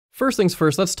first things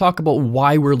first, let's talk about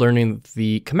why we're learning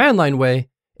the command line way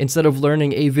instead of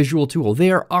learning a visual tool.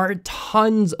 There are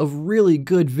tons of really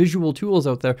good visual tools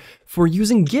out there for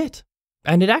using Git,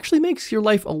 and it actually makes your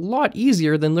life a lot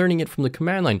easier than learning it from the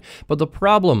command line. But the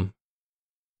problem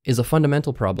is a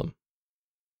fundamental problem.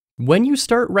 When you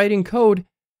start writing code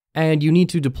and you need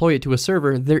to deploy it to a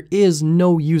server, there is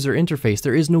no user interface.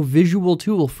 There is no visual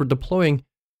tool for deploying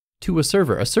to a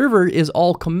server. A server is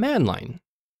all command line.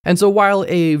 And so while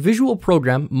a visual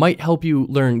program might help you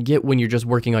learn Git when you're just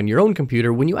working on your own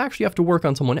computer, when you actually have to work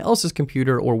on someone else's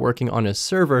computer or working on a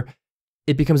server,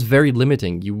 it becomes very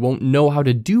limiting. You won't know how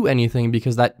to do anything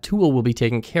because that tool will be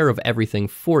taking care of everything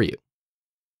for you.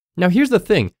 Now here's the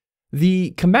thing.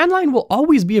 The command line will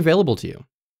always be available to you.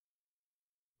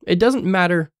 It doesn't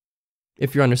matter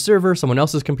if you're on a server, someone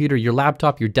else's computer, your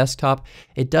laptop, your desktop,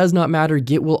 it does not matter.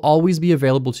 Git will always be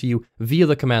available to you via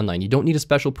the command line. You don't need a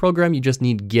special program, you just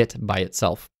need Git by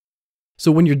itself.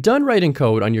 So when you're done writing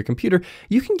code on your computer,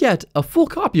 you can get a full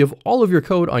copy of all of your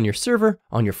code on your server,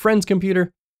 on your friend's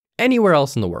computer, anywhere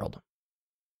else in the world.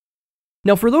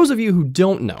 Now, for those of you who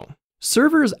don't know,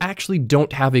 servers actually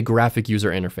don't have a graphic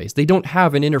user interface. They don't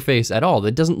have an interface at all.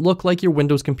 It doesn't look like your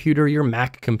Windows computer, your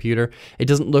Mac computer. It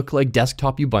doesn't look like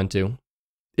desktop Ubuntu.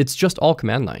 It's just all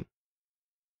command line.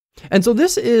 And so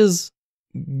this is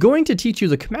going to teach you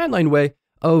the command line way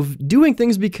of doing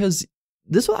things because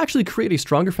this will actually create a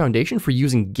stronger foundation for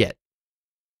using Git.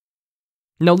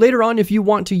 Now later on, if you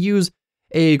want to use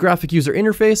a graphic user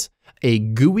interface, a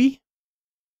GUI,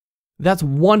 that's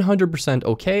 100%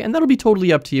 okay, and that'll be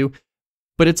totally up to you.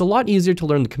 But it's a lot easier to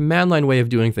learn the command line way of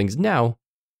doing things now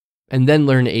and then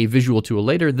learn a visual tool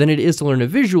later than it is to learn a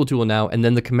visual tool now and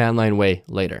then the command line way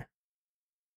later.